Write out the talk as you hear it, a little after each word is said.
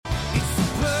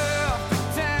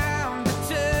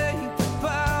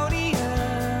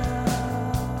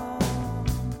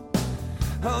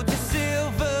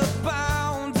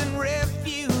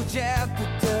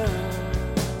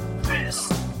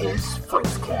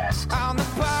On the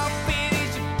pulpit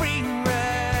is your free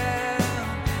run.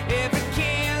 Every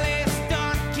careless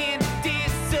stunt can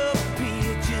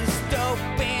disappear. Just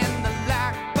open the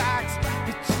lockbox that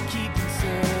you keep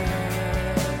inside.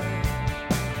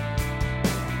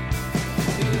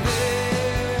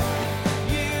 There you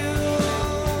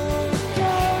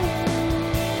go,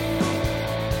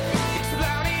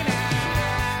 exploding out.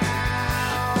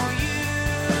 You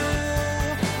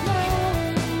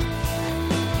know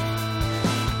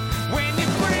when you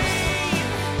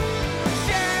breathe,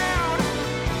 shout,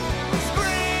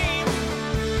 scream,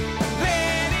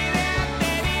 let it out,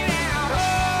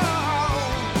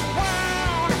 hold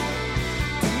on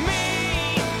to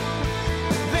me,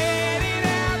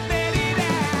 let it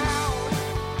out.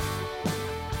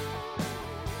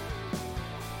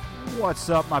 What's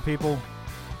up, my people?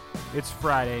 It's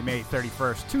Friday, May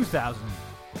 31st,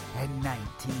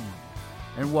 2019,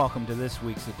 and welcome to this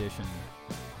week's edition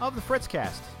of the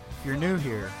Fritzcast. If you're new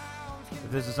here,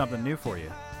 if this is something new for you,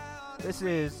 this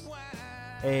is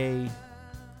a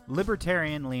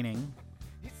libertarian-leaning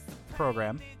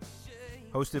program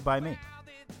hosted by me.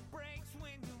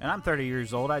 And I'm 30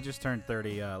 years old. I just turned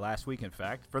 30 last week, in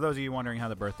fact. For those of you wondering how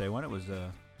the birthday went, it was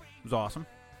awesome.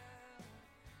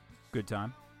 Good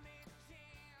time.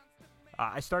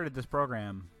 I started this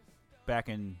program back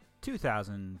in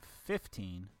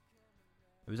 2015.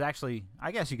 It was actually,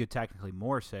 I guess you could technically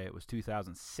more say it was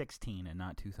 2016 and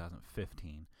not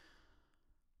 2015.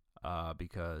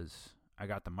 Because I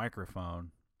got the microphone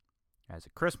as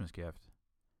a Christmas gift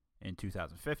in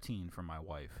 2015 from my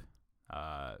wife.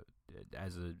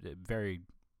 As a very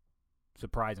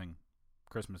surprising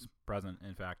Christmas present,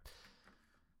 in fact.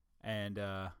 And,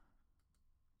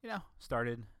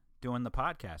 started doing the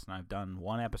podcast, and I've done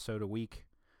one episode a week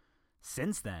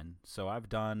since then. So I've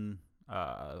done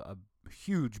a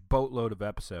huge boatload of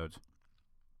episodes.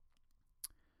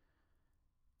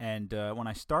 And when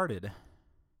I started,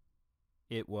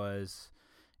 it was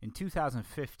in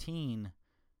 2015.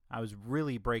 I was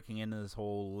really breaking into this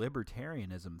whole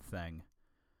libertarianism thing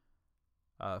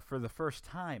for the first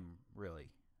time,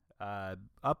 really.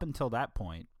 Up until that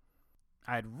point,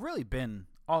 I had really been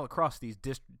all across these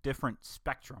different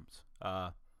spectrums.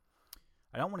 I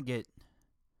don't want to get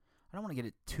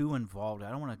it too involved. I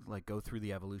don't want to go through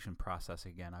the evolution process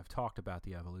again. I've talked about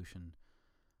the evolution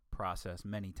process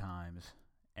many times,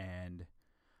 and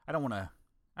I don't want to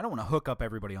hook up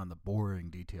everybody on the boring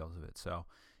details of it. So,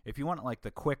 if you want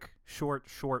the quick, short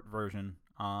version,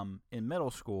 in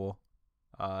middle school,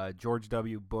 George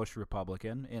W. Bush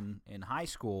Republican. In high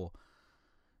school,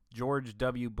 George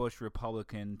W. Bush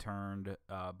Republican turned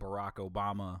Barack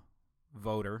Obama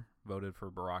voted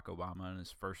for Barack Obama in his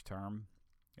first term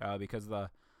because the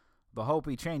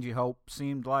hopey changey hope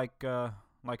seemed like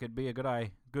it'd be a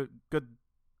good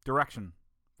direction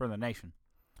for the nation.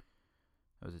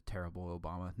 That was a terrible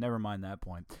Obama. Never mind that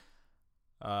point.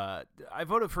 I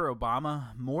voted for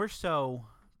Obama more so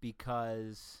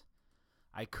because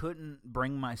I couldn't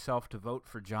bring myself to vote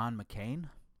for John McCain.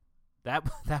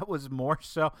 That was more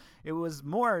so. It was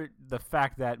more the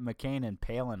fact that McCain and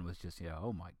Palin was just,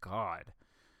 oh my God.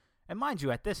 And mind you,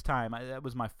 at this time, that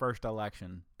was my first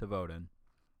election to vote in.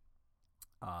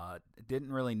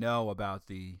 Didn't really know about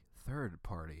the third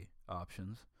party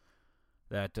options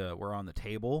that were on the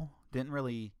table.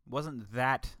 Wasn't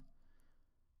that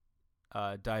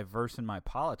diverse in my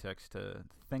politics to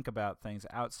think about things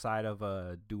outside of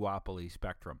a duopoly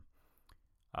spectrum.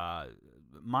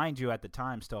 Mind you, at the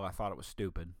time, still, I thought it was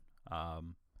stupid.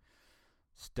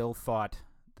 Still thought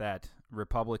that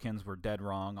Republicans were dead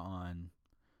wrong on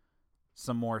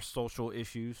some more social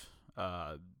issues,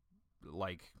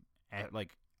 like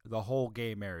the whole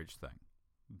gay marriage thing.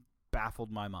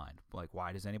 Baffled my mind.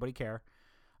 Why does anybody care?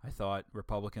 I thought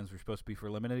Republicans were supposed to be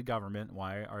for limited government.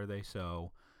 Why are they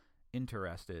so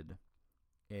interested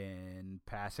in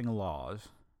passing laws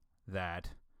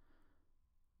that,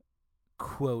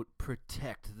 quote,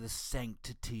 protect the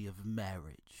sanctity of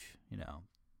marriage?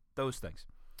 Those things.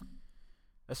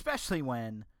 Especially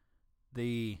when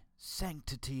the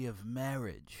sanctity of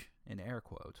marriage, in air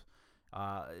quotes,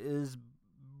 is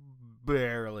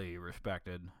barely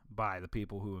respected by the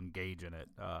people who engage in it.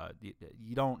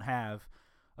 You don't have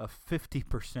a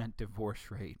 50% divorce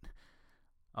rate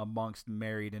amongst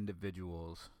married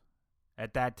individuals.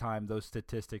 At that time, those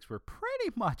statistics were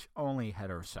pretty much only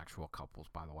heterosexual couples,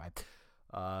 by the way.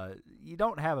 You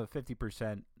don't have a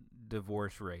 50%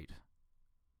 divorce rate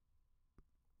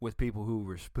with people who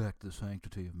respect the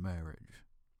sanctity of marriage.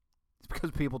 It's because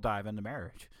people dive into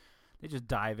marriage. They just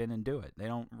dive in and do it. They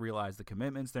don't realize the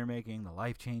commitments they're making, the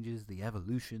life changes, the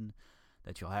evolution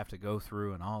that you'll have to go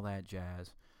through, and all that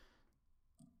jazz.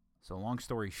 So long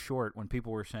story short, when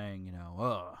people were saying,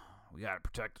 oh, we got to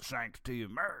protect the sanctity of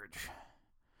marriage,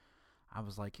 I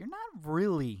was like, you're not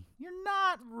really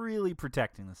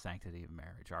protecting the sanctity of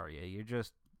marriage, are you? You're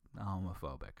just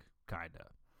homophobic, kind of.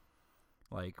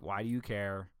 Like, why do you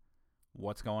care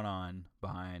what's going on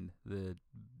behind the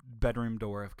bedroom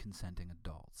door of consenting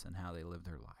adults and how they live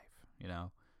their life,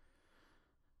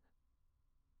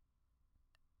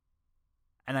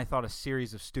 And I thought a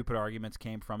series of stupid arguments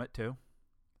came from it, too.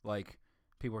 Like,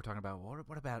 people were talking about,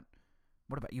 what about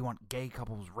you want gay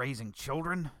couples raising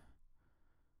children?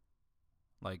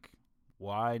 Like,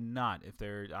 why not?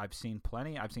 I've seen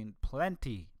plenty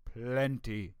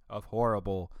of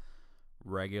horrible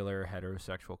regular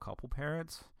heterosexual couple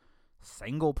parents,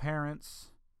 single parents,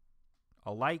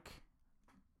 alike.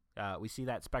 We see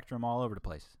that spectrum all over the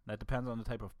place. That depends on the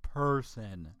type of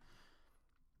person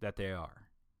that they are.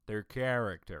 Their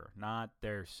character, not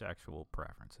their sexual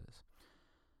preferences.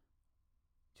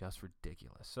 Just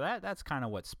ridiculous. So that's kind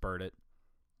of what spurred it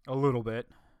a little bit.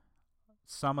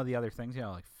 Some of the other things,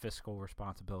 like fiscal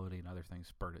responsibility and other things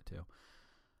spurred it too.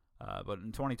 But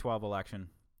in 2012 election,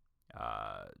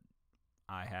 I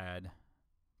had,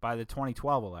 by the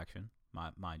 2012 election,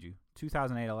 mind you,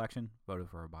 2008 election, voted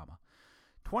for Obama.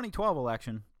 2012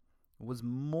 election was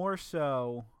more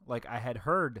so, like, I had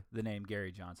heard the name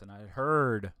Gary Johnson. I had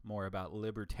heard more about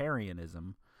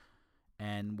libertarianism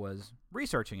and was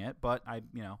researching it, but I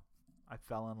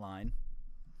fell in line.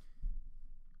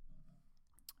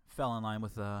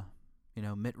 With,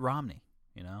 Mitt Romney,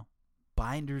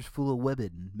 binders full of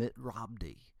women, Mitt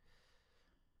Romney.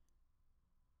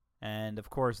 And, of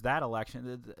course, that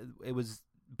election, it was,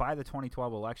 by the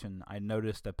 2012 election, I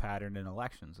noticed a pattern in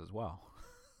elections as well.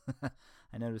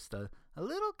 I noticed a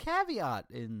little caveat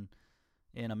in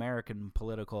American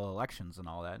political elections and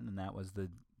all that, and that was the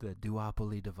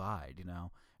duopoly divide,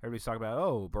 Everybody's talking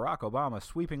about, Barack Obama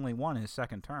sweepingly won his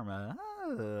second term.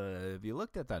 Have you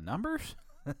looked at the numbers?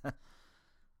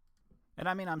 And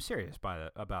I mean, I'm serious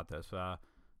about this.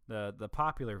 The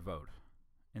popular vote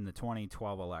in the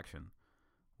 2012 election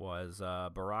was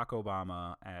Barack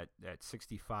Obama at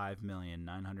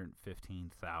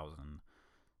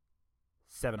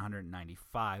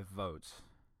 65,915,795 votes,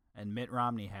 and Mitt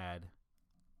Romney had,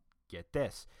 get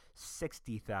this,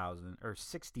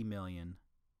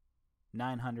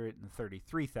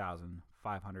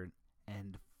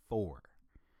 60,933,504.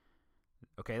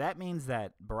 Okay, that means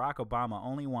that Barack Obama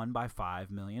only won by 5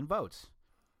 million votes.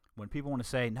 When people want to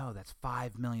say, no, that's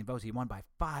 5 million votes, he won by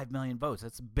 5 million votes,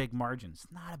 that's a big margin. It's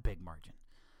not a big margin.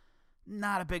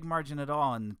 Not a big margin at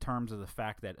all in terms of the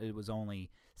fact that it was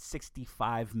only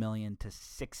 65 million to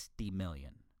 60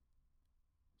 million.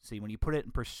 See, when you put it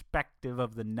in perspective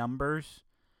of the numbers,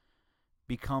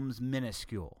 becomes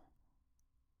minuscule.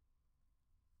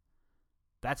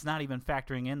 That's not even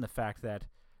factoring in the fact that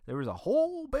there was a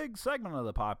whole big segment of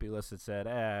the populace that said,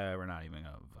 we're not even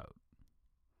going to vote.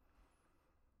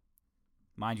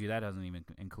 Mind you, that doesn't even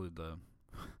include the...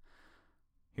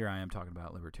 Here I am talking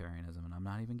about libertarianism, and I'm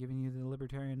not even giving you the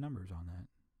libertarian numbers on that.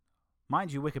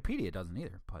 Mind you, Wikipedia doesn't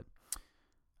either, but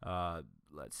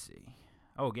let's see.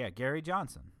 Oh, yeah, Gary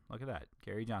Johnson. Look at that.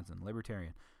 Gary Johnson,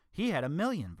 libertarian. He had 1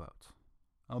 million votes.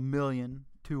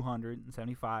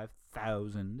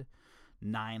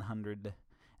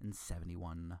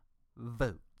 1,275,971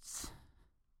 votes.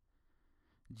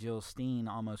 Jill Stein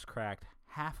almost cracked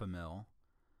 500,000.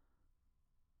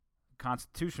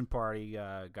 Constitution Party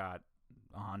got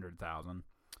 100,000.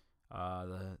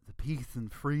 The Peace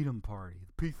and Freedom Party,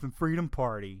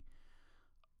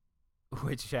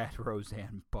 which had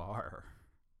Roseanne Barr.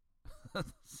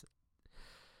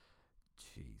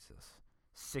 Jesus.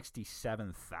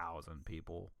 67,000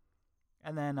 people.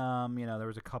 And then, there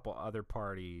was a couple other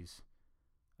parties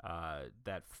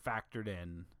that factored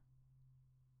in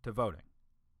to voting.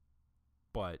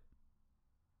 But,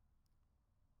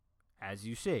 as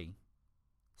you see,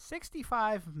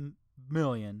 65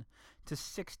 million to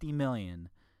 60 million,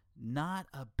 not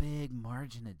a big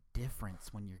margin of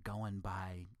difference when you're going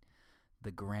by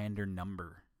the grander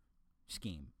number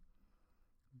scheme.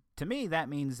 To me, that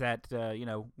means that,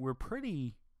 we're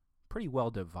pretty well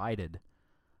divided,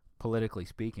 politically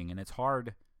speaking, and it's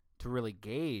hard to really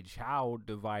gauge how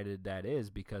divided that is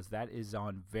because that is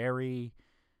on very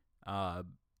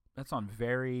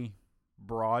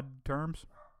broad terms.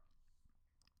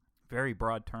 Very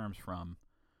broad terms from,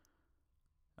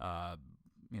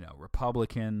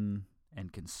 Republican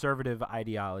and conservative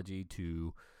ideology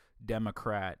to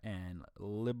Democrat and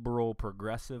liberal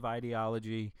progressive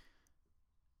ideology.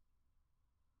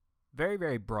 Very,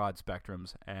 very broad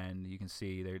spectrums, and you can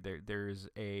see there's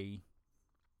a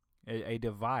a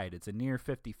divide. It's a near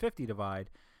 50-50 divide,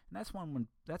 and that's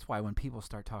why when people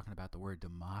start talking about the word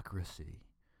democracy,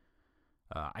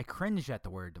 I cringe at the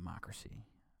word democracy.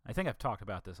 I think I've talked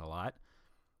about this a lot.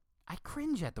 I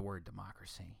cringe at the word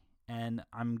democracy, and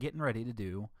I'm getting ready to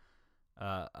do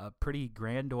a pretty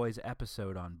grandiose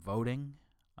episode on voting,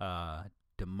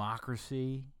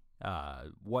 democracy,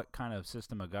 what kind of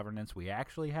system of governance we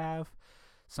actually have,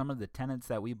 some of the tenets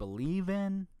that we believe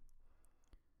in.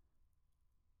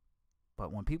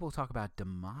 But when people talk about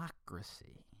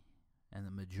democracy and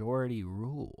the majority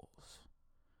rules,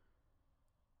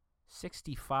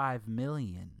 65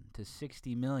 million to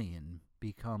 60 million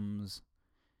becomes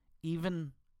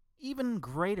even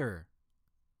greater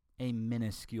a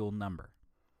minuscule number.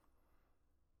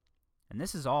 And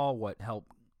this is all what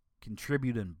helped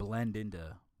contribute and blend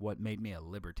into what made me a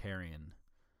libertarian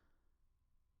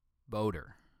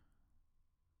voter.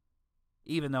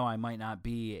 Even though I might not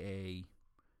be a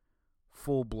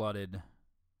full-blooded,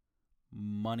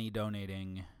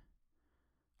 money-donating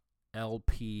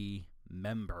LP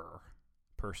member,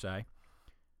 per se,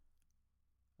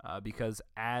 because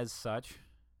as such,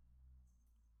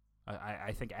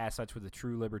 I think as such with a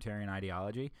true libertarian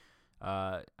ideology,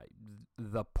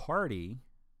 the party,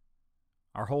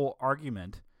 our whole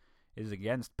argument is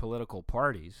against political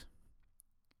parties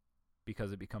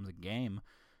because it becomes a game.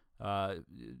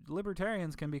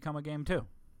 Libertarians can become a game too.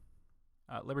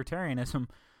 Libertarianism,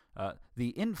 the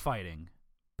infighting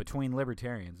between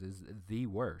libertarians is the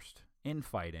worst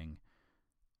infighting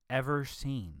ever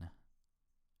seen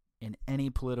in any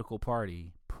political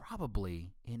party,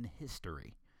 probably in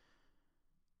history.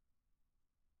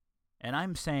 And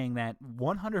I'm saying that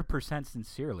 100%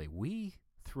 sincerely. We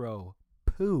throw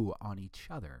poo on each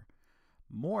other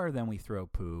more than we throw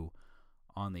poo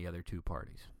on the other two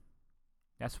parties.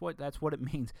 That's what it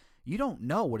means. You don't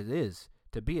know what it is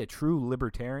to be a true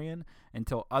libertarian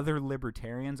until other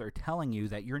libertarians are telling you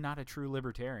that you're not a true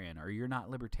libertarian or you're not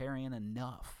libertarian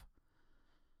enough.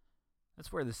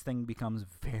 That's where this thing becomes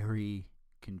very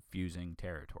confusing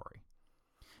territory.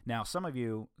 Now, some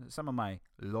of my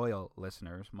loyal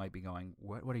listeners might be going,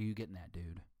 what are you getting at,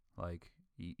 dude? Like,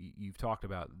 you've talked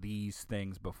about these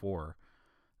things before.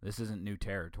 This isn't new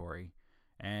territory.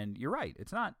 And you're right.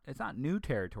 It's not new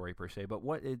territory per se, but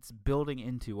what it's building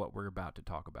into what we're about to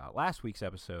talk about. Last week's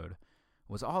episode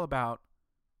was all about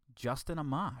Justin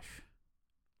Amash.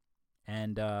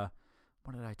 And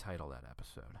what did I title that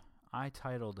episode? I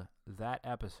titled that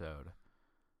episode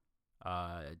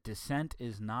Dissent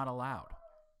is Not Allowed.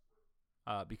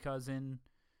 Because in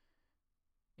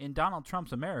Donald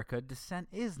Trump's America, dissent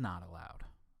is not allowed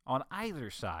on either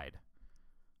side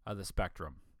of the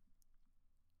spectrum.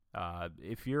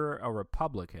 If you're a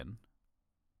Republican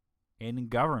in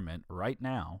government right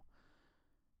now,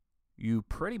 you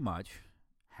pretty much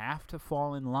have to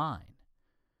fall in line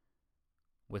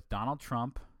with Donald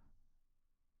Trump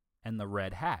and the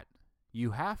red hat.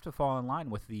 You have to fall in line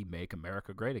with the Make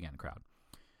America Great Again crowd.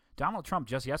 Donald Trump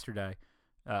just yesterday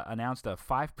announced a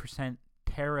 5%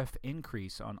 tariff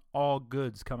increase on all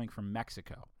goods coming from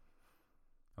Mexico.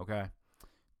 Okay?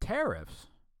 Tariffs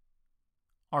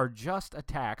are just a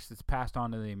tax that's passed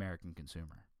on to the American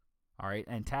consumer. All right?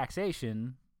 And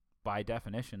taxation, by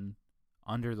definition,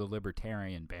 under the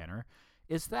libertarian banner,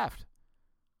 is theft,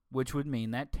 which would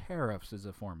mean that tariffs is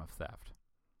a form of theft.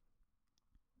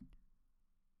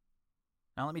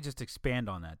 Now, let me just expand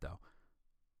on that, though.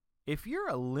 If you're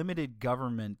a limited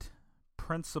government,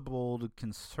 principled,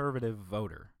 conservative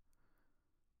voter,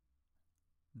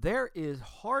 there is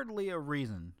hardly a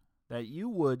reason that you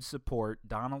would support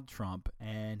Donald Trump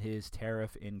and his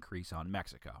tariff increase on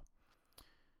Mexico.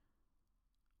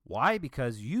 Why?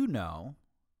 Because you know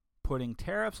putting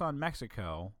tariffs on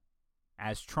Mexico,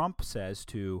 as Trump says,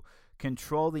 to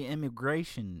control the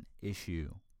immigration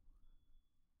issue.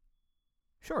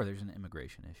 Sure, there's an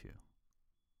immigration issue.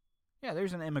 Yeah,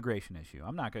 there's an immigration issue.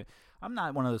 I'm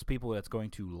not one of those people that's going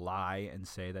to lie and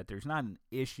say that there's not an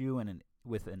issue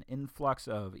with an influx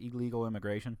of illegal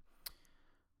immigration.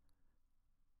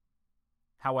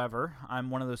 However, I'm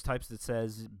one of those types that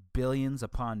says billions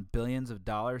upon billions of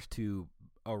dollars to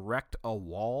erect a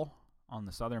wall on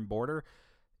the southern border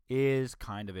is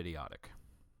kind of idiotic.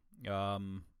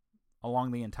 Along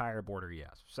the entire border,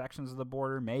 yes. Sections of the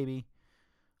border, maybe.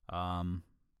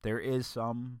 There is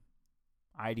some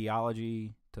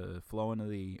ideology to flow into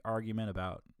the argument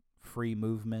about free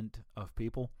movement of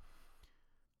people.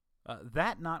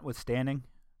 That notwithstanding,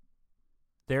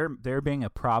 there being a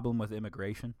problem with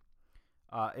immigration,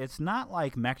 it's not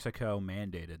like Mexico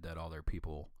mandated that all their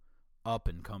people up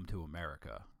and come to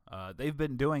America. They've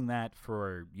been doing that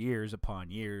for years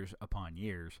upon years upon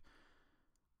years.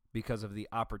 because of the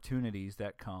opportunities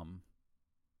that come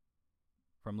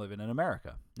from living in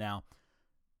America. Now,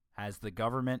 has the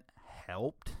government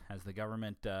helped? Has the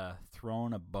government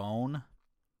thrown a bone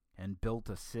and built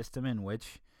a system in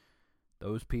which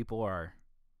those people are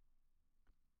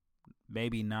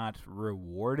maybe not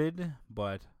rewarded,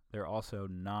 but they're also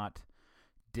not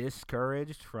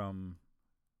discouraged from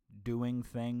doing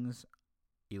things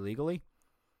illegally?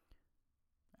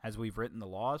 As we've written the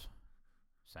laws,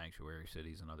 sanctuary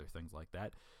cities and other things like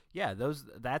that. Yeah,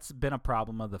 that's been a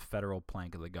problem of the federal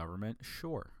plank of the government,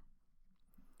 sure.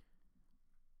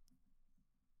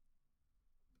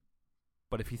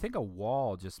 But if you think a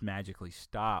wall just magically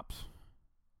stops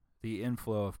the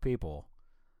inflow of people,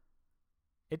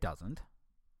 it doesn't.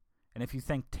 And if you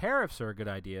think tariffs are a good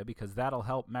idea because that'll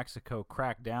help Mexico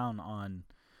crack down on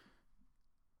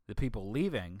the people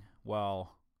leaving,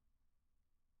 well,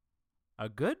 a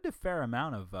good fair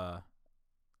amount of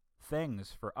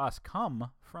things for us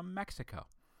come from Mexico.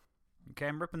 Okay,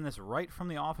 I'm ripping this right from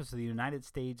the Office of the United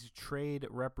States Trade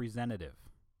Representative.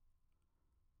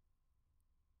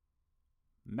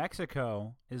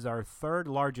 Mexico is our third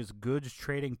largest goods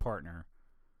trading partner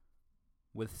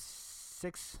with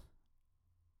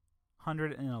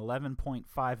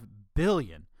 $611.5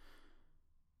 billion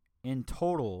in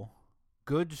total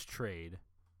goods trade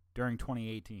during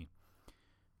 2018.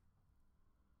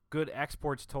 Good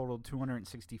exports totaled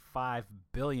 $265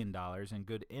 billion, and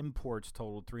good imports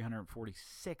totaled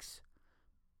 $346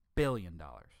 billion.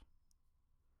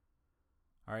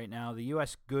 All right, now the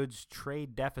U.S. goods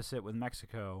trade deficit with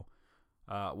Mexico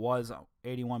was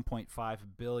 $81.5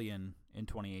 billion in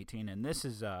 2018, and this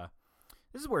is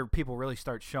where people really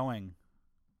start showing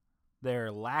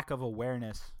their lack of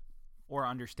awareness or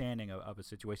understanding of a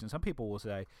situation. Some people will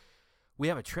say, we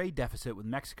have a trade deficit with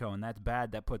Mexico, and that's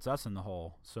bad. That puts us in the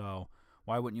hole. So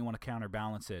why wouldn't you want to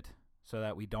counterbalance it so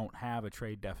that we don't have a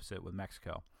trade deficit with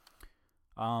Mexico?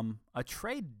 A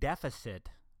trade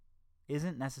deficit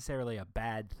isn't necessarily a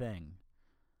bad thing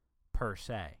per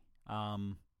se.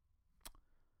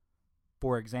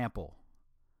 For example,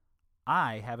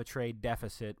 I have a trade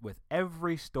deficit with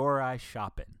every store I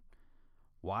shop in.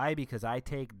 Why? Because I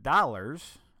take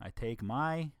dollars, I take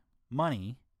my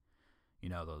money,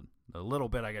 the little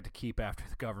bit I get to keep after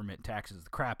the government taxes the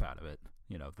crap out of it,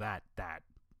 that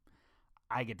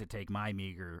I get to take my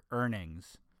meager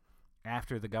earnings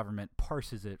after the government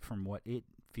parses it from what it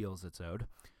feels it's owed.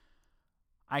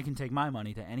 I can take my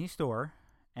money to any store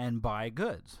and buy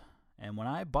goods. And when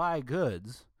I buy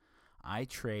goods, I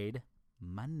trade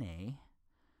money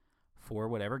for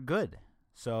whatever good.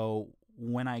 So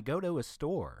when I go to a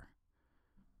store,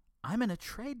 I'm in a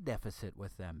trade deficit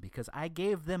with them because I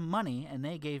gave them money and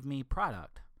they gave me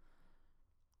product.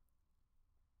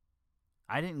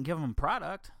 I didn't give them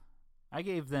product. I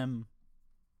gave them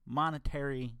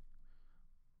monetary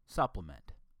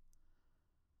supplement.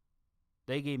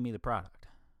 They gave me the product.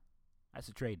 That's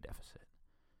a trade deficit.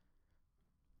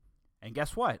 And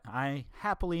guess what? I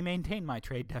happily maintain my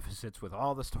trade deficits with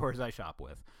all the stores I shop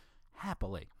with.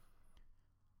 Happily.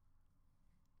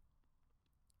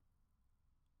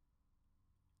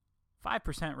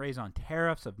 $5% raise on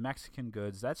tariffs of Mexican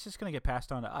goods. That's just going to get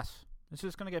passed on to us. It's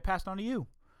just going to get passed on to you.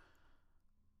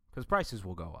 Because prices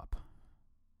will go up.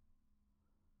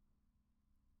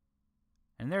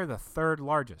 And they're the third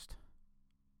largest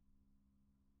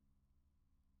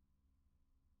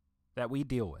that we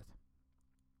deal with.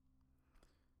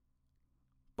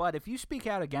 But if you speak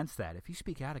out against that, if you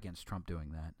speak out against Trump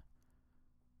doing that,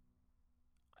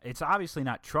 it's obviously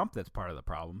not Trump that's part of the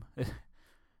problem.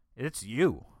 It's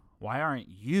you. Why aren't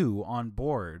you on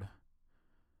board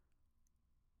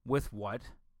with what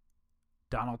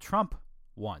Donald Trump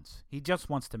wants? He just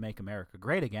wants to make America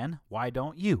great again. Why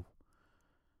don't you?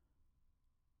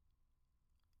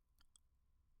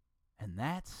 And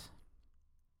that's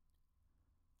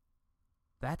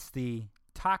the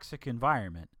toxic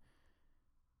environment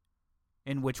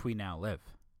in which we now live.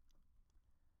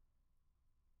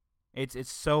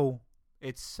 It's so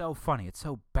funny. It's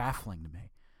so baffling to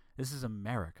me. This is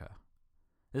America.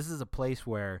 This is a place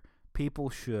where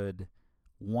people should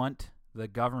want the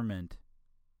government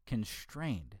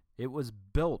constrained. It was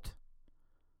built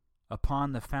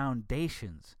upon the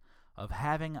foundations of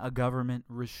having a government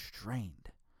restrained.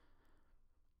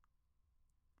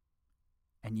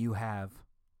 And you have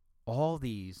all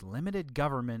these limited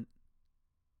government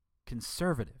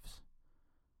conservatives,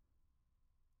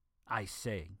 I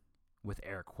say with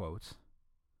air quotes,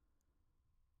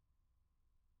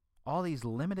 all these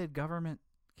limited government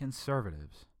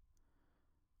conservatives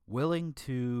willing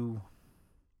to,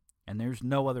 and there's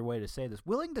no other way to say this,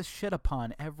 willing to shit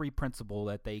upon every principle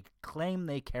that they claim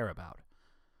they care about.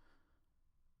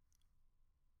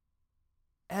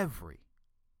 Every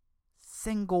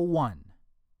single one.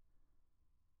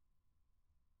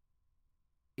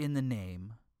 In the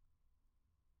name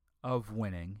of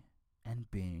winning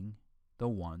and being the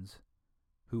ones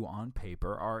who on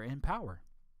paper are in power.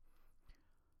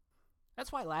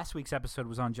 That's why last week's episode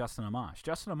was on Justin Amash.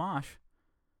 Justin Amash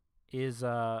is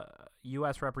a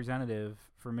U.S. representative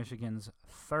for Michigan's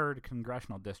 3rd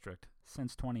congressional district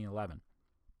since 2011.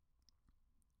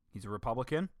 He's a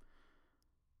Republican.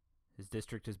 His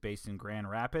district is based in Grand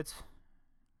Rapids.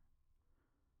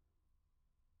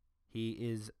 He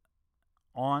is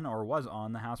on, or was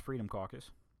on, the House Freedom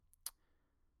Caucus.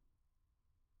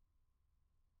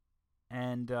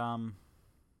 And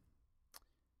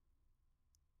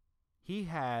he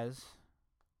has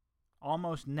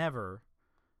almost never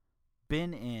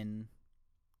been in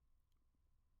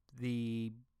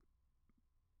the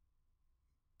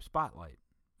spotlight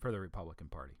for the Republican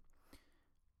Party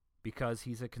because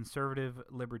he's a conservative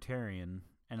libertarian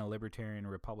and a libertarian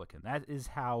Republican. That is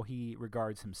how he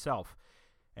regards himself.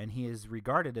 And he is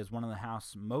regarded as one of the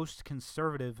House's most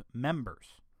conservative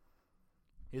members.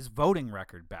 His voting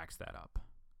record backs that up.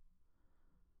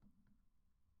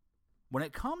 When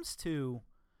it comes to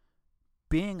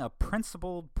being a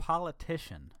principled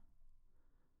politician,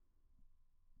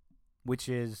 which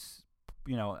is,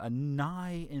 a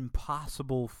nigh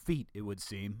impossible feat, it would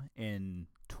seem, in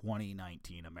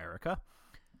 2019 America,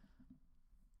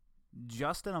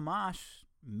 Justin Amash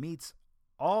meets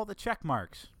all the check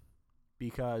marks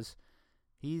because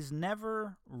he's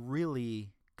never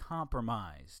really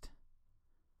compromised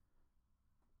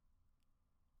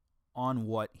on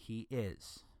what he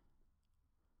is.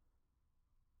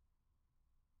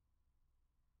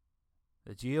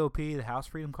 The GOP, the House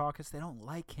Freedom Caucus, they don't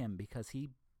like him because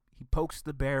he pokes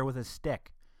the bear with a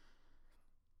stick.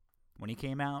 When he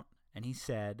came out and he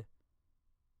said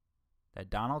that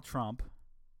Donald Trump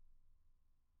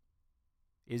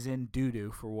is in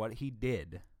doo-doo for what he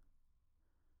did,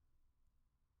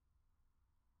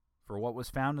 for what was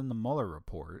found in the Mueller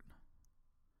report,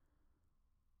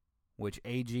 which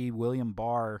AG William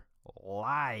Barr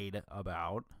lied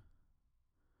about.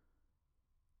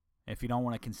 If you don't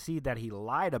want to concede that he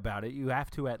lied about it, you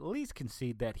have to at least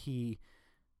concede that he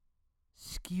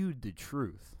skewed the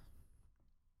truth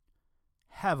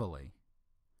heavily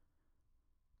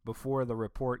before the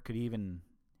report could even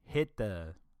hit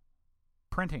the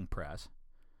printing press,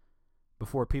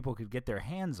 before people could get their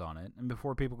hands on it, and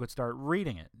before people could start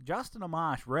reading it. Justin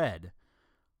Amash read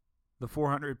the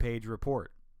 400-page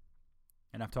report.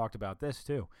 And I've talked about this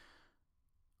too.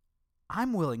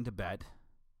 I'm willing to bet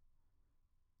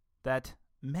that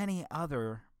many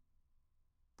other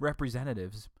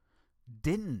representatives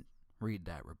didn't read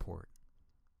that report.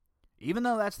 Even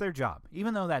though that's their job.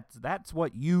 Even though that's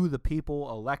what you, the people,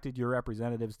 elected your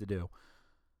representatives to do.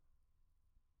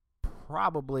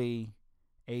 Probably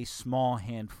a small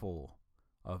handful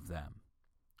of them,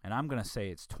 and I'm going to say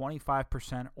it's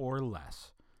 25% or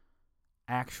less,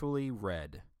 actually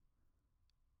read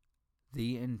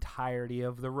the entirety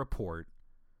of the report,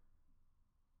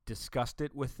 discussed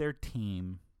it with their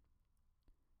team,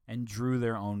 and drew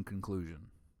their own conclusion.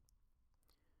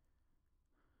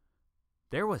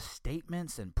 There was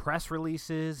statements and press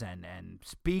releases and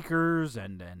speakers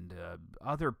and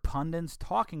other pundits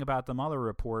talking about the Mueller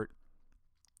report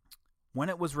when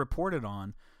it was reported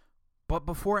on, but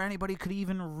before anybody could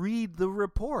even read the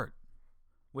report.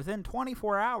 Within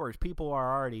 24 hours, people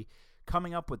are already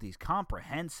coming up with these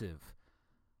comprehensive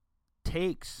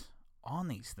takes on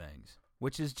these things,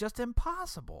 which is just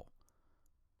impossible.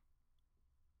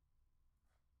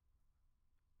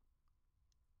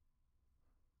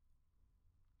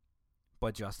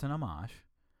 But Justin Amash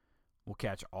will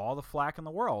catch all the flack in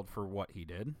the world for what he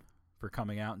did, for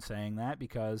coming out and saying that,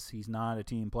 because he's not a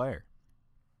team player.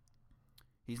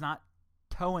 He's not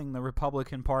towing the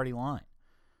Republican Party line.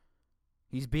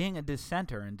 He's being a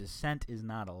dissenter, and dissent is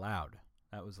not allowed.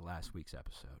 That was last week's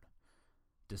episode.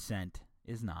 Dissent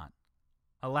is not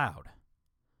allowed.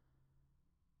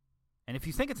 And if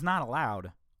you think it's not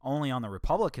allowed only on the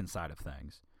Republican side of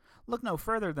things, look no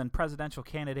further than presidential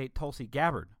candidate Tulsi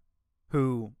Gabbard,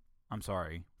 who, I'm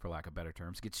sorry, for lack of better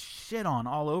terms, gets shit on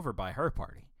all over by her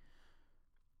party.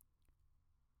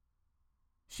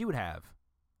 She would have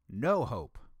no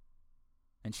hope,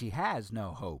 and she has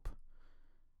no hope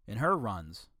in her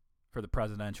runs for the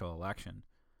presidential election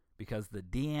because the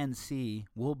DNC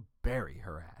will bury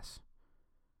her ass.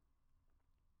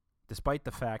 Despite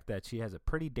the fact that she has a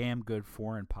pretty damn good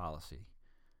foreign policy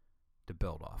to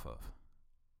build off of.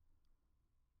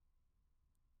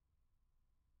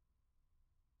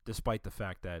 despite the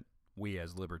fact that we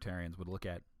as libertarians would look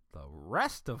at the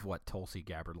rest of what Tulsi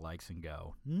Gabbard likes and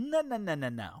go,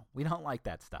 no. We don't like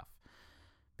that stuff.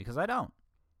 Because I don't.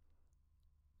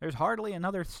 There's hardly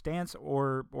another stance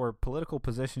or political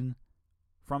position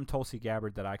from Tulsi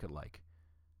Gabbard that I could like.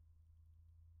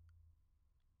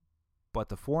 But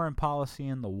the foreign policy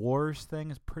and the wars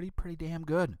thing is pretty damn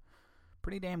good.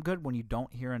 Pretty damn good when you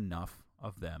don't hear enough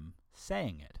of them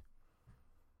saying it.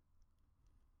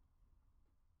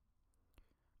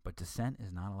 But dissent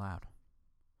is not allowed.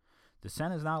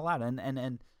 Dissent is not allowed.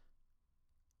 And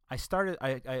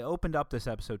I opened up this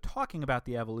episode talking about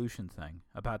the evolution thing,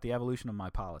 about the evolution of my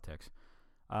politics,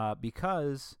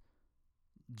 because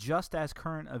just as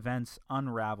current events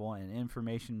unravel and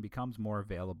information becomes more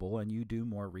available and you do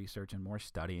more research and more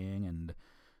studying and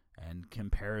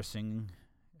comparison,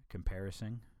 it's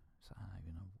not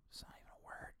even a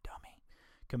word, dummy.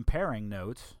 Comparing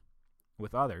notes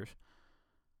with others,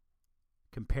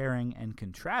 comparing and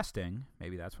contrasting,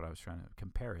 maybe that's what I was trying to,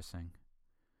 comparison,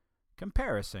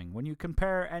 when you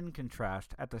compare and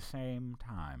contrast at the same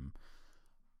time.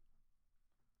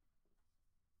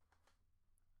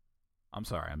 I'm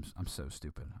sorry, I'm so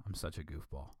stupid. I'm such a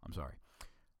goofball. I'm sorry.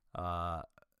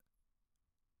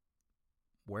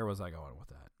 Where was I going with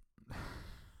that?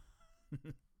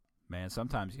 Man,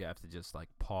 sometimes you have to just like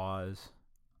pause,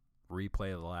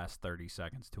 replay the last 30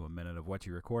 seconds to a minute of what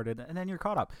you recorded, and then you're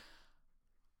caught up.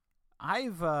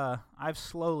 I've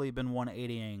slowly been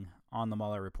 180ing on the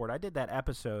Mueller report. I did that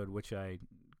episode, which I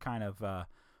kind of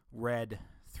read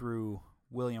through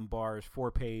William Barr's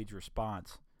 4-page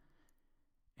response,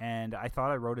 and I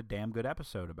thought I wrote a damn good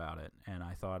episode about it. And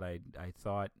I thought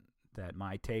that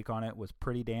my take on it was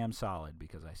pretty damn solid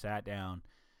because I sat down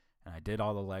and I did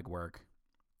all the legwork.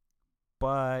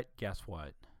 But guess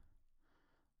what?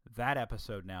 That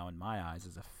episode now, in my eyes,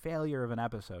 is a failure of an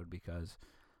episode because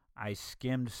I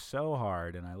skimmed so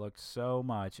hard and I looked so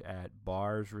much at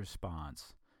Barr's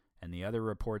response and the other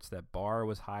reports that Barr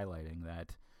was highlighting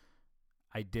that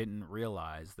I didn't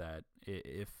realize that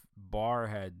if Barr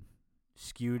had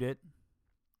skewed it,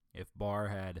 if Barr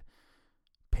had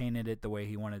painted it the way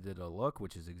he wanted it to look,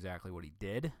 which is exactly what he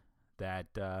did, that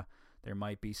there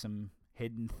might be some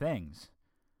hidden things.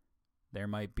 There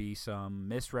might be some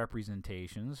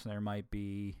misrepresentations. There might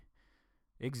be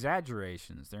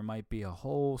exaggerations. There might be a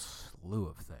whole slew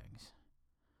of things.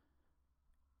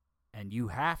 And you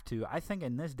have to, I think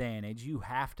in this day and age, you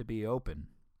have to be open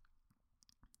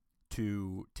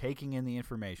to taking in the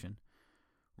information,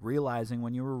 realizing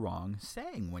when you were wrong,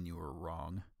 saying when you were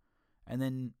wrong, and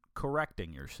then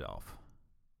correcting yourself.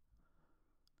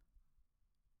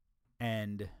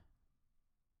 And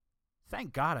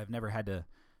thank God I've never had to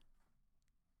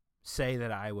say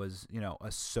that I was,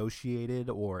 associated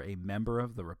or a member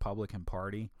of the Republican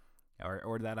Party,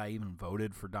 or that I even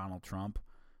voted for Donald Trump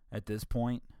at this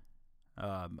point.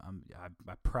 I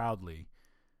proudly,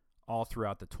 all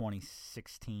throughout the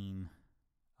 2016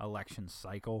 election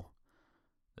cycle,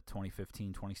 the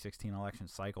 2015-2016 election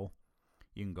cycle,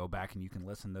 you can go back and you can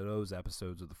listen to those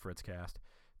episodes of the Fritzcast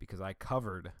because I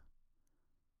covered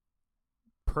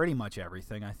pretty much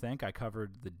everything, I think. I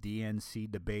covered the DNC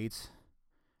debates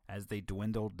as they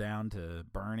dwindled down to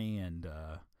Bernie and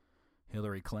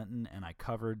Hillary Clinton, and I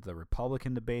covered the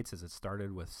Republican debates as it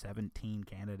started with 17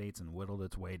 candidates and whittled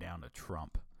its way down to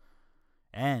Trump.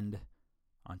 And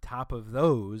on top of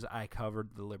those, I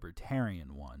covered the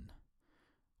Libertarian one,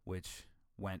 which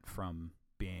went from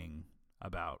being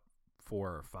about 4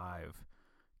 or 5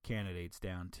 candidates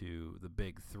down to the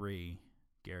big 3,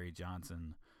 Gary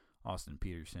Johnson, Austin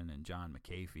Peterson, and John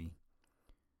McAfee,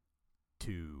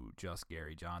 to just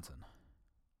Gary Johnson.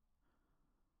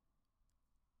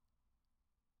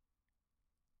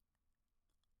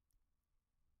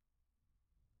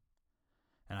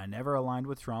 And I never aligned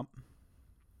with Trump.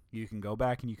 You can go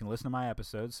back and you can listen to my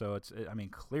episodes, so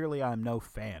clearly I'm no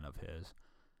fan of his.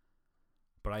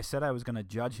 But I said I was going to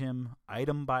judge him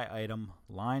item by item,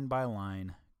 line by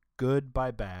line, good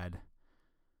by bad.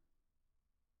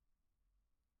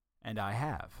 And I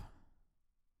have.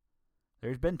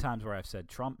 There's been times where I've said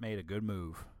Trump made a good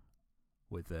move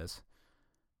with this.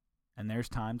 And there's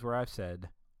times where I've said,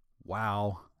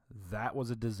 wow, that was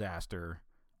a disaster.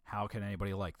 How can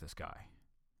anybody like this guy?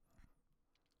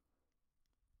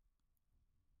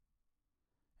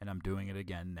 And I'm doing it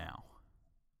again now.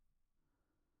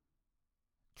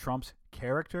 Trump's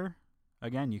character,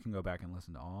 again, you can go back and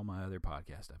listen to all my other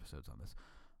podcast episodes on this.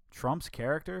 Trump's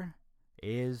character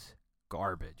is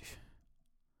garbage.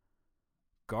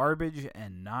 Garbage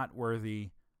and not worthy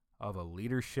of a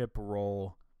leadership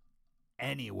role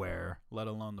anywhere, let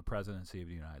alone the presidency of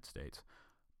the United States.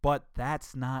 But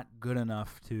that's not good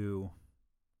enough to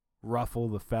ruffle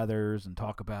the feathers and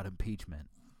talk about impeachment.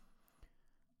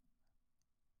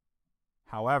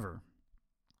 However,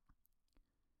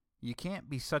 you can't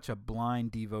be such a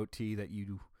blind devotee that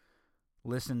you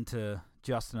listen to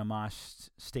Justin Amash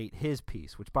state his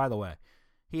piece, which, by the way,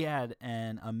 he had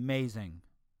an amazing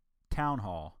town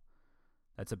hall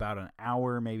that's about an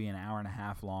hour, maybe an hour and a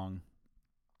half long.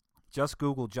 Just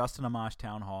Google Justin Amash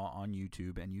Town Hall on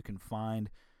YouTube, and you can find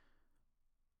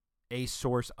a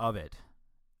source of it.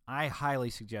 I highly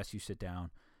suggest you sit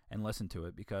down and listen to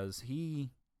it, because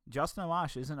Justin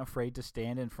Amash isn't afraid to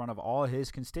stand in front of all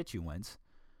his constituents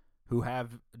who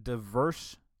have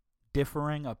diverse,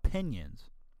 differing opinions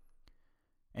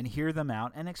and hear them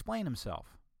out and explain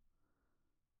himself,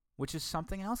 which is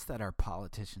something else that our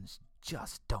politicians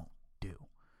just don't do.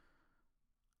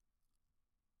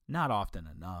 Not often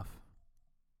enough.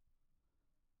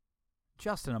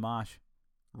 Justin Amash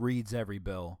reads every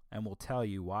bill and will tell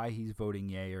you why he's voting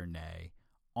yay or nay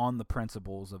on the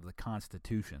principles of the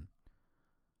Constitution.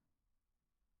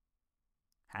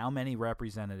 How many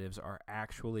representatives are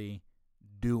actually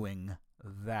doing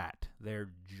that, their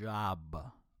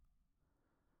job?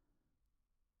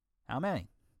 How many?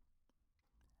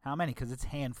 How many? Because it's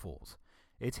handfuls.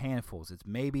 It's handfuls. It's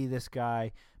maybe this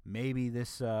guy, maybe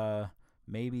this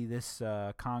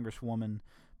congresswoman,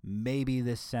 maybe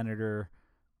this senator,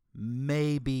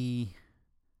 maybe,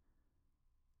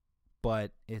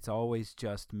 but it's always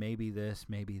just maybe this,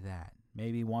 maybe that.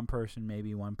 Maybe one person,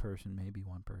 maybe one person, maybe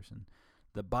one person.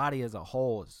 The body as a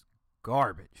whole is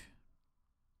garbage.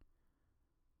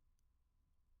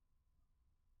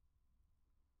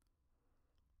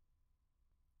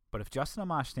 But if Justin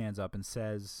Amash stands up and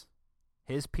says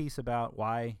his piece about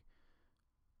why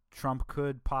Trump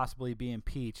could possibly be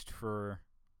impeached for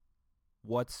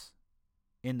what's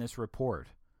in this report,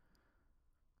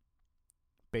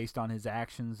 based on his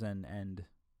actions and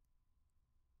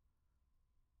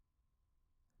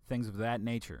things of that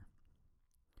nature,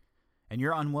 and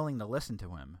you're unwilling to listen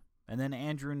to him, and then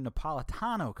Andrew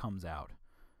Napolitano comes out.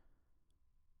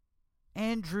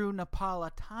 Andrew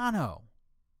Napolitano.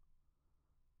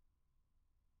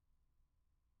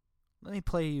 Let me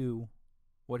play you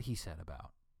what he said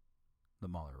about the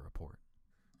Mueller report.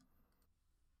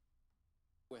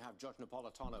 We have Judge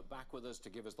Napolitano back with us to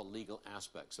give us the legal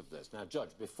aspects of this. Now,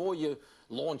 Judge, before you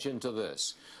launch into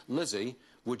this, Lizzie,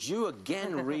 would you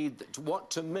again read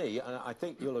what, to me, and I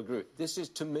think you'll agree, this is,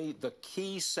 to me, the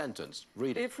key sentence.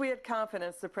 Read it. If we had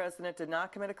confidence the president did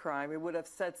not commit a crime, we would have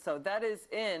said so. That is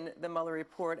in the Mueller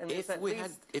report. And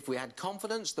if we had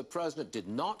confidence the president did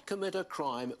not commit a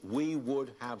crime, we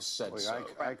would have said so.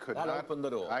 That opened the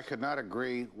door. I could not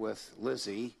agree with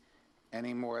Lizzie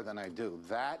any more than I do.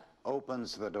 That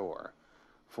opens the door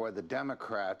for the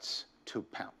Democrats to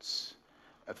pounce.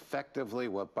 Effectively,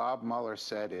 what Bob Mueller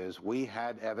said is, we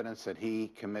had evidence that he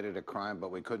committed a crime,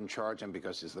 but we couldn't charge him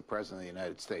because he's the president of the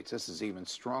United States. This is even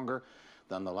stronger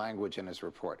than the language in his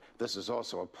report. This is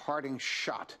also a parting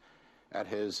shot at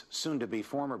his soon-to-be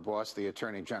former boss, the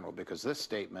Attorney General, because this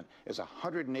statement is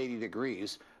 180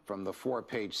 degrees from the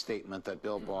 4-page statement that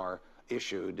Bill Barr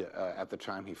issued at the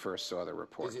time he first saw the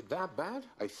report. Is it that bad?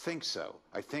 I think so.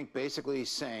 I think basically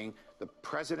he's saying the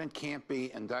president can't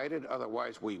be indicted,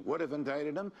 otherwise we would have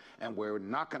indicted him, and we're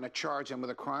not going to charge him with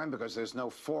a crime because there's no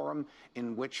forum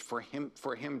in which for him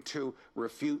to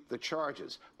refute the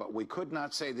charges. But we could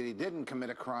not say that he didn't commit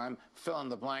a crime, fill in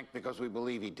the blank, because we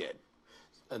believe he did.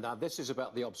 And now this is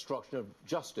about the obstruction of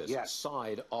justice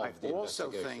side of the investigation. I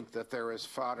also think that there is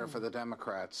fodder for the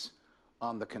Democrats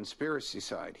on the conspiracy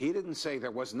side. He didn't say there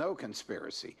was no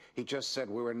conspiracy. He just said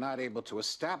we were not able to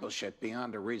establish it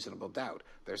beyond a reasonable doubt.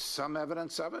 There's some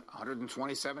evidence of it,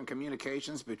 127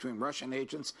 communications between Russian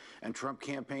agents and Trump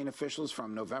campaign officials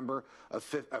from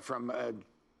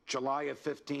July of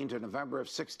 15 to November of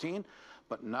 16,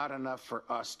 but not enough for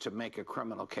us to make a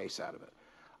criminal case out of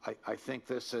it. I think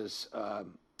this is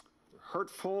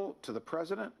hurtful to the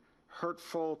president,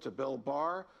 hurtful to Bill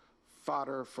Barr,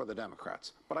 fodder for the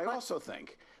Democrats. But I also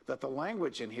think that the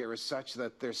language in here is such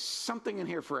that there's something in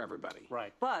here for everybody.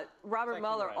 Right. But Robert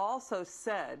Mueller also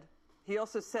said,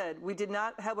 we did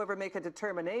not, however, make a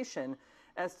determination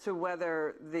as to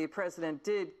whether the president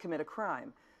did commit a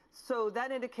crime. So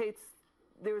that indicates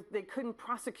they couldn't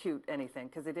prosecute anything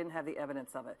because they didn't have the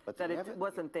evidence of it, but that it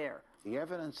wasn't there. The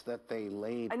evidence that they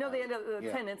laid... I know they ended up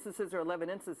 10 instances or 11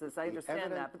 instances. I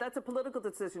understand that. But that's a political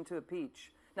decision to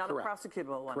impeach, not a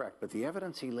prosecutable one. Correct. But the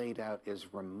evidence he laid out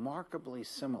is remarkably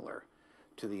similar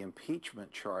to the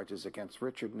impeachment charges against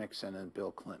Richard Nixon and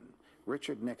Bill Clinton.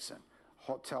 Richard Nixon,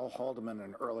 tell Haldeman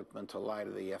and Ehrlichman to lie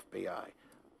to the FBI.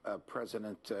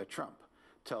 President Trump.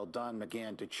 Tell Don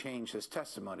McGahn to change his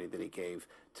testimony that he gave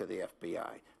to the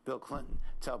FBI. Bill Clinton,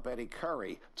 tell Betty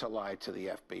Curry to lie to the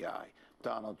FBI.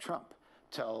 Donald Trump,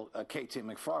 tell K.T.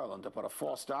 McFarland to put a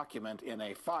false document in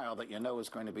a file that you know is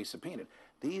going to be subpoenaed.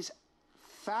 These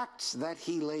facts that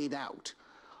he laid out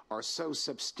are so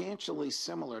substantially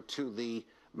similar to the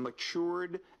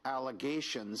matured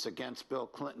allegations against Bill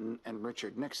Clinton and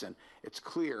Richard Nixon, it's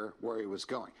clear where he was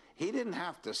going. He didn't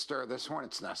have to stir this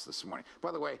hornet's nest this morning.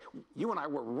 By the way, you and I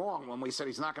were wrong when we said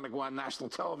he's not going to go on national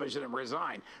television and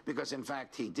resign, because in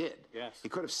fact he did. Yes. He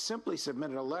could have simply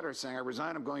submitted a letter saying, I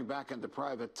resign, I'm going back into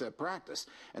private practice.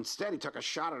 Instead, he took a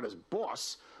shot at his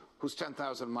boss, who's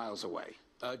 10,000 miles away.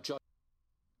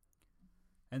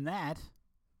 And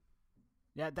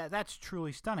that's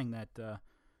truly stunning that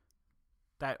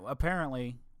that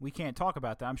apparently we can't talk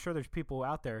about that. I'm sure there's people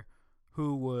out there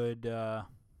who would,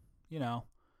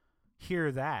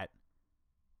 hear that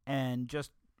and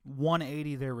just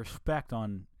 180 their respect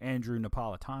on Andrew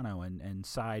Napolitano and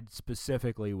side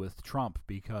specifically with Trump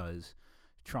because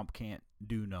Trump can't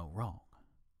do no wrong.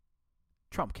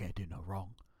 Trump can't do no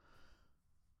wrong.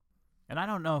 And I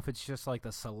don't know if it's just like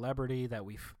the celebrity that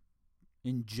we've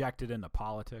injected into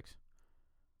politics.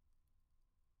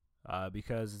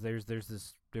 Because there's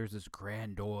this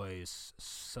grandiose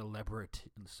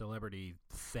celebrity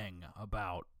thing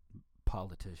about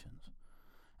politicians,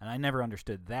 and I never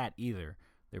understood that either.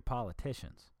 They're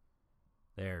politicians.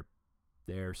 They're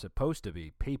supposed to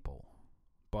be people,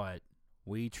 but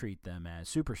we treat them as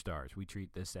superstars. We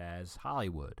treat this as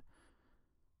Hollywood,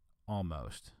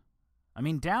 almost. I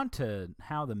mean, down to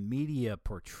how the media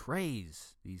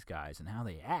portrays these guys and how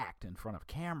they act in front of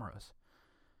cameras.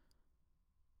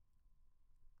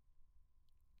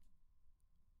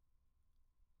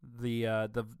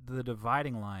 The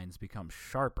dividing lines become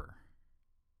sharper,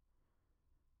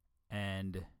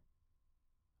 and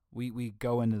we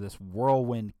go into this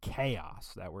whirlwind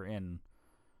chaos that we're in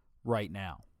right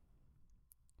now,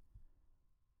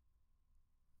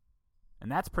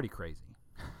 and that's pretty crazy.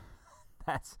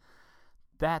 that's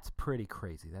pretty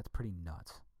crazy. That's pretty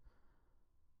nuts.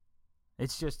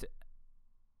 It's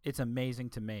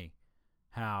amazing to me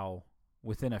how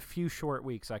within a few short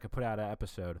weeks I could put out an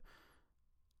episode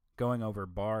going over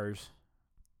Barr's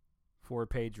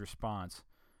 4-page response,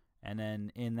 and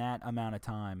then in that amount of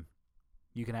time,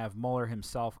 you can have Mueller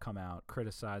himself come out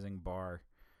criticizing Barr,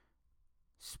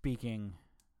 speaking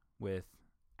with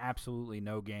absolutely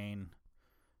no gain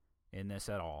in this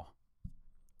at all.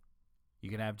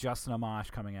 You can have Justin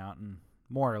Amash coming out and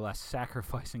more or less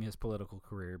sacrificing his political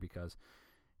career because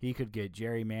he could get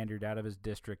gerrymandered out of his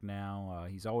district now.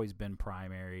 He's always been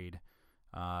primaried.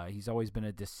 He's always been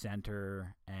a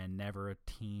dissenter and never a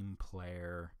team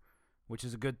player, which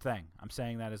is a good thing. I'm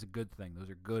saying that as a good thing. Those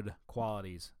are good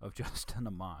qualities of Justin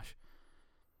Amash.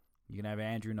 You can have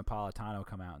Andrew Napolitano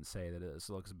come out and say that this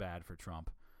looks bad for Trump.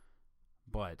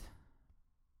 But,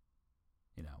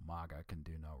 MAGA can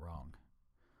do no wrong.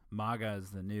 MAGA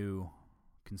is the new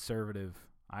conservative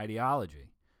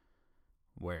ideology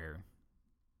where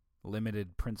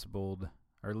limited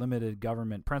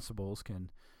government principles can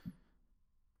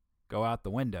go out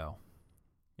the window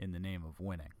in the name of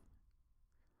winning.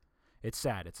 It's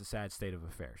sad. It's a sad state of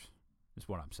affairs, is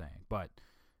what I'm saying. But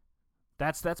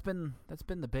that's been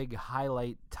the big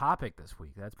highlight topic this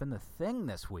week. That's been the thing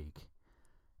this week.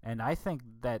 And I think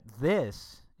that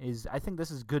this is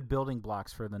good building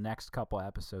blocks for the next couple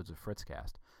episodes of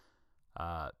Fritzcast.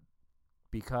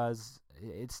 Because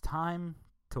it's time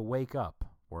to wake up,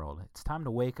 world. It's time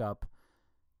to wake up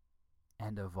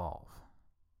and evolve.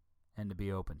 And to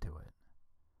be open to it.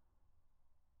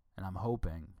 And I'm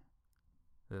hoping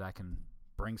that I can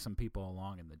bring some people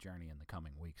along in the journey in the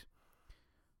coming weeks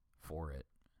for it.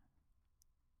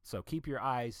 So keep your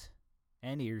eyes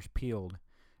and ears peeled.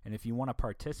 And if you want to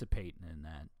participate in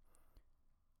that,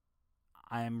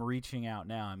 I am reaching out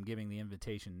now. I'm giving the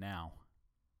invitation now.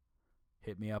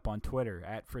 Hit me up on Twitter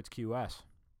 @FritzQS.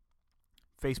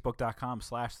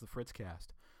 Facebook.com/TheFritzcast.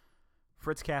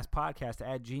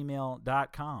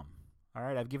 FritzcastPodcast@gmail.com. All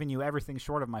right, I've given you everything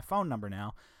short of my phone number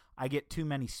now. I get too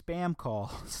many spam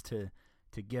calls to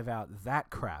give out that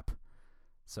crap.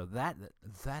 So that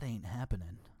ain't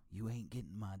happening. You ain't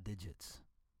getting my digits.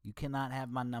 You cannot have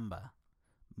my number.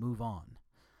 Move on.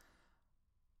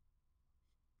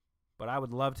 But I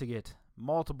would love to get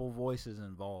multiple voices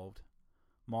involved,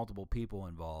 multiple people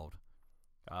involved,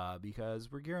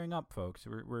 because we're gearing up, folks.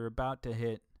 We're about to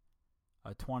hit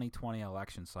a 2020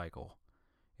 election cycle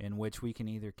in which we can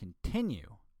either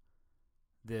continue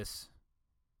this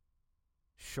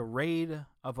charade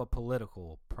of a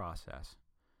political process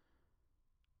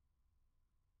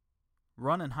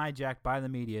run and hijacked by the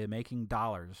media, making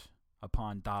dollars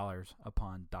upon dollars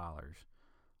upon dollars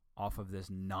off of this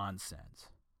nonsense.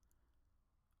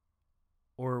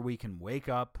 Or we can wake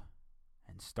up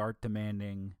and start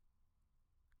demanding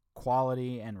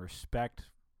quality and respect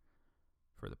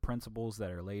for the principles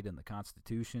that are laid in the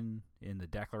Constitution, in the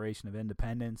Declaration of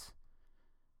Independence,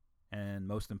 and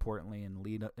most importantly, in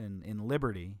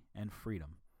liberty and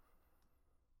freedom.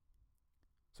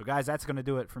 So, guys, that's going to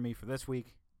do it for me for this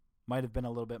week. Might have been a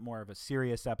little bit more of a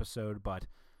serious episode, but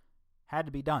had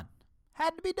to be done.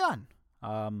 Had to be done.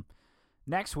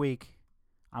 Next week,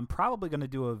 I'm probably going to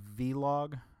do a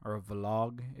vlog, or a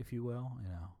vlog, if you will. You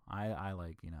know, I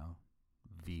like, you know,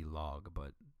 vlog,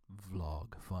 but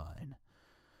vlog, fine.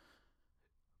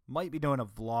 Might be doing a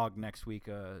vlog next week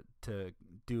to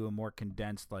do a more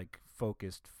condensed, like,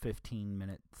 focused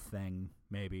 15-minute thing,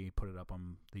 maybe put it up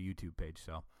on the YouTube page.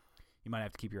 So you might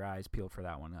have to keep your eyes peeled for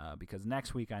that one, because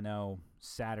next week I know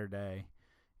Saturday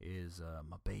is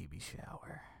my baby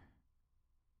shower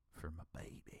for my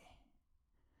baby.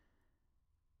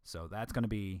 So that's going to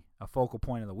be a focal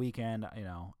point of the weekend, you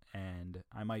know, and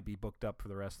I might be booked up for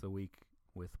the rest of the week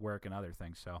with work and other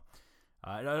things. So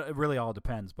it really all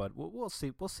depends, but we'll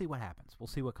see. We'll see what happens. We'll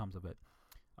see what comes of it.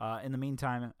 In the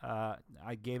meantime,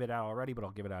 I gave it out already, but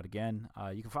I'll give it out again.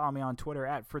 You can follow me on Twitter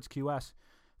at FritzQS,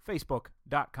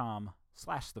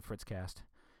 Facebook.com/TheFritzCast,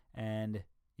 and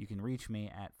you can reach me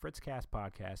at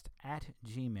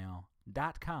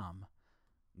FritzCastPodcast@gmail.com.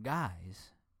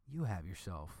 Guys, you have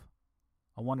yourself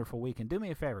a wonderful week, and do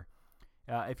me a favor.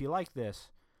 If you like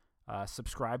this,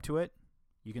 subscribe to it.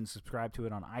 You can subscribe to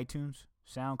it on iTunes,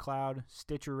 SoundCloud,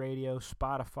 Stitcher Radio,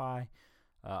 Spotify,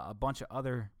 a bunch of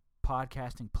other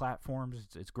podcasting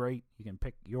platforms. It's great. You can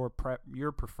pick your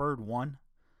preferred one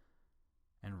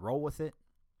and roll with it.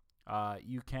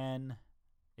 You can,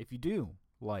 if you do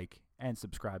like and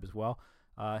subscribe as well,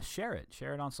 share it.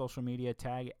 Share it on social media.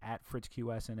 Tag at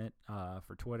FritzQS in it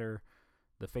for Twitter,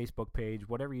 the Facebook page,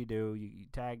 whatever you do. You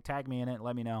tag me in it.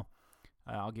 Let me know.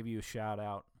 I'll give you a shout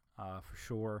out for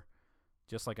sure.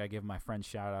 Just like I give my friends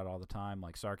shout out all the time,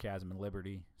 like Sarcasm and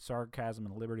Liberty. Sarcasm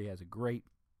and Liberty has a great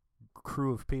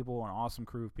crew of people, an awesome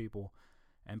crew of people,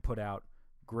 and put out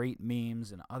great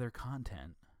memes and other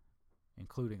content,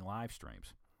 including live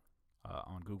streams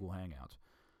on Google Hangouts.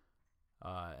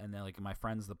 And then, like, my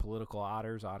friends, the Political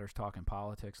Otters Talking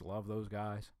Politics, love those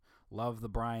guys. Love the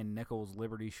Brian Nichols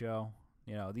Liberty Show.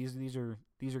 You know, these are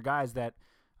guys that,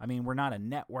 I mean, we're not a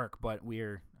network, but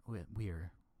we're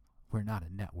not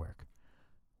a network.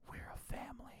 We're a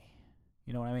family.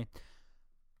 You know what I mean?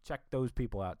 Check those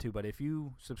people out too. But if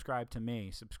you subscribe to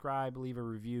me, leave a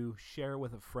review, share it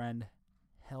with a friend,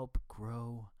 help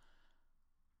grow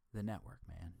the network,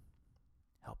 man.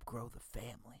 Help grow the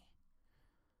family.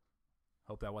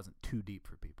 Hope that wasn't too deep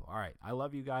for people. All right. I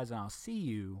love you guys, and I'll see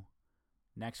you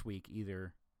next week,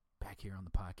 either back here on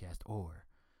the podcast or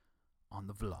on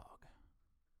the vlog.